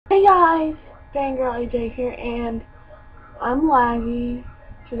Hey guys, Fangirl AJ here, and I'm laggy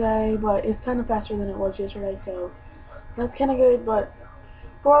today, but it's kind of faster than it was yesterday, so that's kind of good. But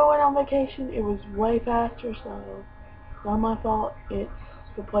before I went on vacation, it was way faster, so it's not my fault. It's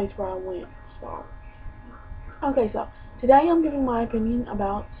the place where I went. So okay, so today I'm giving my opinion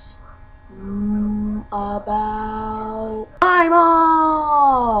about MyMall.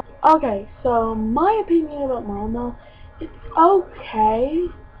 Okay, so my opinion about MyMall, it's okay.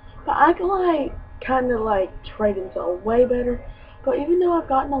 But I can kind of trade and sell way better. But even though I've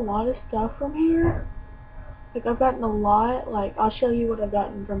gotten a lot of stuff from here, I've gotten a lot, I'll show you what I've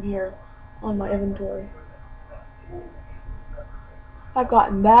gotten from here on my inventory. I've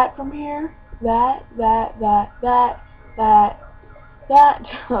gotten that from here, that,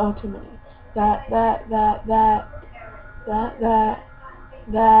 oh, too many. That,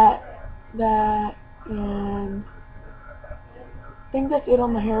 and I think that's it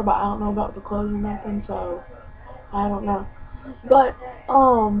on the hair, but I don't know about the clothes or nothing, so I don't know. But,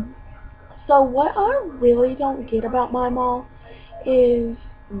 so what I really don't get about MyMall is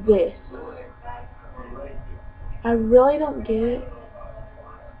this. I really don't get it.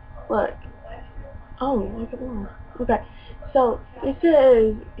 Look. Oh, look at that. Okay. So, it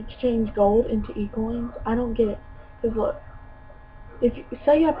says exchange gold into e-coins. I don't get it. Because look, if you,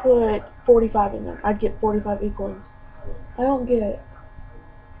 say I put 45 in there, I'd get 45 e-coins. I don't get it.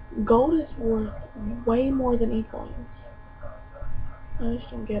 Gold is worth way more than e-coins. I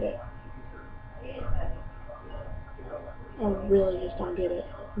just don't get it. I really just don't get it.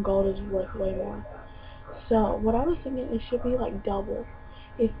 Gold is worth way more. So, what I was thinking, it should be like double.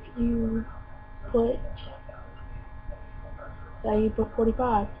 If you put, say you put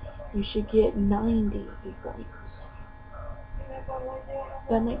 45, you should get 90 points.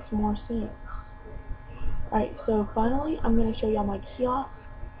 That makes more sense. Alright, so finally, I'm going to show y'all my kiosk.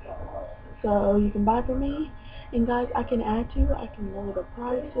 So, you can buy from me. And guys, I can add to it. I can lower the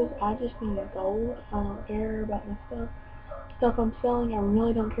prices. I just need gold. I don't care about my stuff I'm selling. I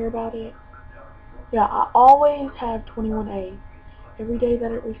really don't care about it. Yeah, I always have 21A. Every day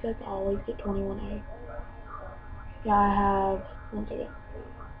that it resets, I always get 21A. Yeah, I have, one second.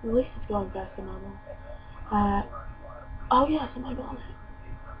 At least it's going faster than normal. Oh yeah, somebody bought it.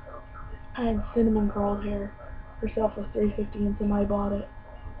 I had cinnamon curled hair for sale for $3.50 and somebody bought it.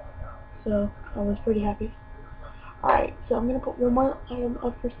 So, I was pretty happy. Alright, so I'm gonna put one more item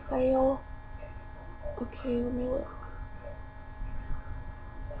up for sale. Okay, let me look.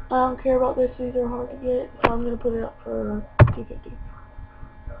 I don't care about this, these are hard to get, so I'm gonna put it up for $2.50.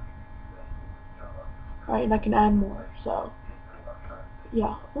 Alright, and I can add more, so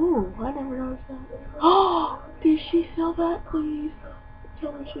yeah. Ooh, I never noticed that. Oh, did she sell that, please?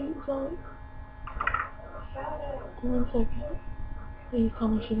 Tell me she didn't sell it. 1 second. Please tell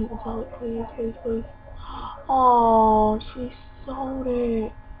me she didn't sell it, please, please, please. Oh, she sold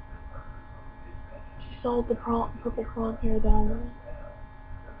it. She sold the purple prom hair down.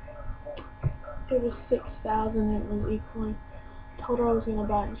 It was 6,000. It was equaling. Told her I was gonna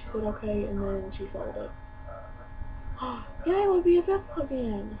buy it, and she said okay, and then she sold it. Yay, we'll be a vet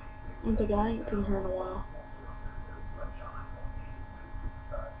again. I'm thinking I ain't seen her in a while.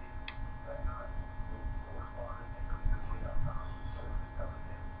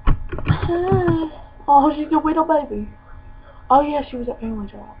 Oh, she's a widow baby. Oh yeah, she was at Family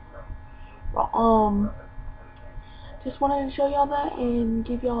Job. Well, just wanted to show y'all that and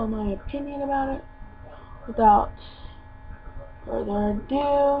give y'all my opinion about it. Without further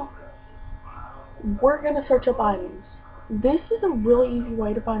ado, we're gonna search up items. This is a really easy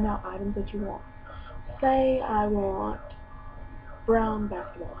way to find out items that you want. Say I want brown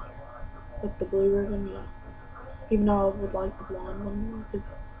basketball hair with the blue ribbon, yeah. Even though I would like the blonde one more, because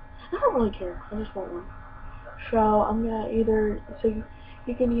I don't really care. I just want one. So I'm gonna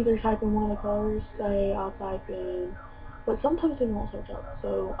you can either type in one of the colors. Say I'll type in, but sometimes it won't search up.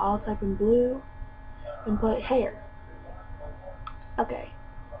 So I'll type in blue and put hair. Okay.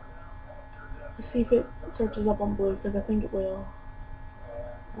 Let's see if it searches up on blue, because I think it will.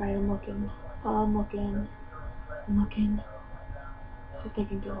 Alright, I'm looking. I'm looking. I'm looking. It's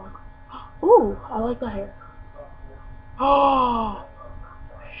taking too long. Ooh, I like the hair. Oh,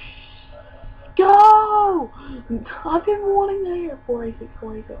 go! I've been wanting the hair. 486,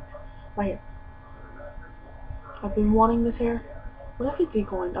 486. Right here. I've been wanting this hair. What if it's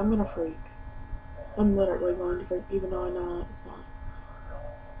equaling? I'm gonna freak. I'm literally going to freak, even though I know it's not.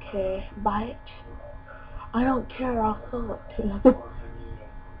 Okay, buy it. I don't care, I'll sell it too.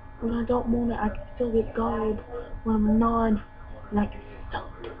 When I don't want it, I can still get gold. When I'm non, and I can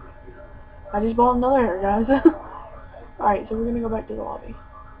sell it. I just bought another hair, guys. Alright, so we're gonna go back to the lobby.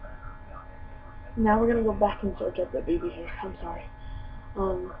 Now we're gonna go back and search up the baby hair. I'm sorry.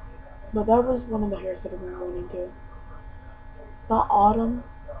 But that was one of the hairs that I've been wanting to. The autumn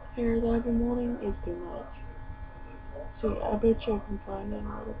hair that I've been wanting is too much. See, I bet you I can find it in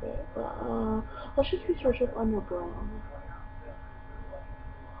a little bit. But, let's just search up under brown.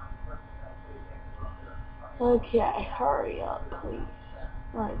 Okay, hurry up, please.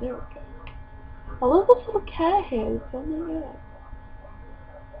 Alright, there we go. I love those little cat heads. Oh my god.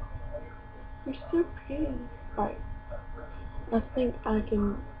 They're so pretty. Alright. I think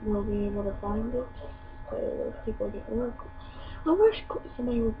we'll be able to find it. So let's keep looking. Ooh, I wish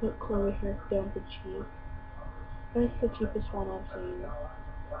somebody would put Chloe hair down for cheap. That's the cheapest one I've seen.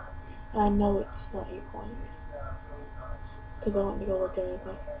 I know it's not 8 points. Because I went to go look at it.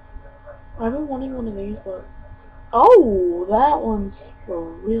 I've been wanting one of these, but... Oh! That one's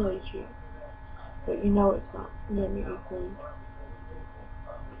really cheap. But you know it's not gonna be 8 points.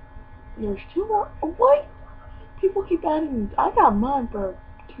 There's 2 more. Oh, wait! People keep adding these. I got mine for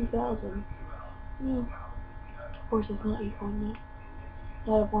 2,000. Yeah. Of course, it's not 8 points yet.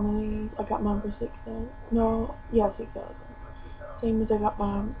 I have one of these. I got mine for 6,000. No, yeah, 6,000. Same as I got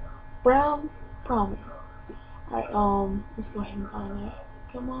mine. Brown promise. Alright, let's go ahead and find it.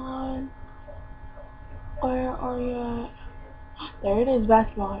 Come on. Where are you at? There it is,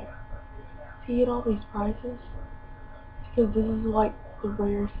 basketball hair. See, at all these prices? Because this is like the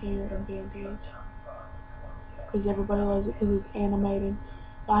rarest hair in Fantage. Because everybody loves it because it's animated.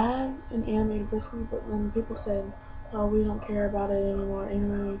 I have an animated frisbee, but then people said, oh, we don't care about it anymore.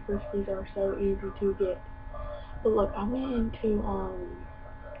 Animated frisbees are so easy to get. But look, I went into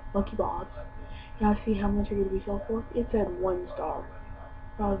Lucky Box, and I see how much it would be sold for. It said 1 star.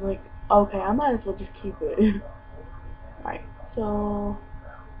 I was like, okay, I might as well just keep it. Alright, so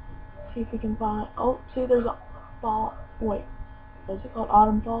see if we can find. Oh, see, there's a fall. Wait, is it called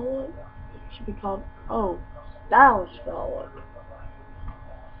autumn fall look? It should be called stylish fall look.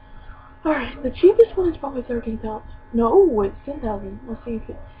 Alright, the cheapest one is probably 13,000. No, it's 10,000. Let's see if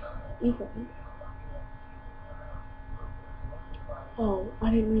it's even. Oh, I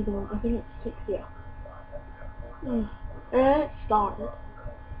didn't read the one. I think it's 6. Yeah. And it started.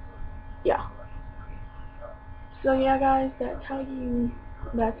 Yeah. So yeah, guys,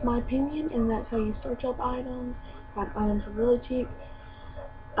 that's my opinion, and that's how you search up items. Find items are really cheap.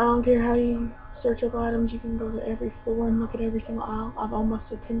 I don't care how you search up items, you can go to every floor and look at every single aisle. I've almost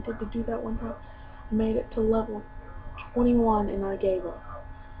attempted to do that one time. I made it to level 21 and I gave up.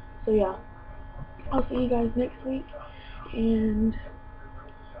 So yeah, I'll see you guys next week, and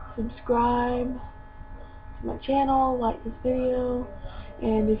subscribe to my channel, like this video,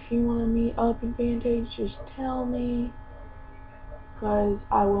 and if you want to meet up in Fantage, just tell me, because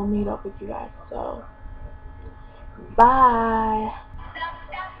I will meet up with you guys. So, bye!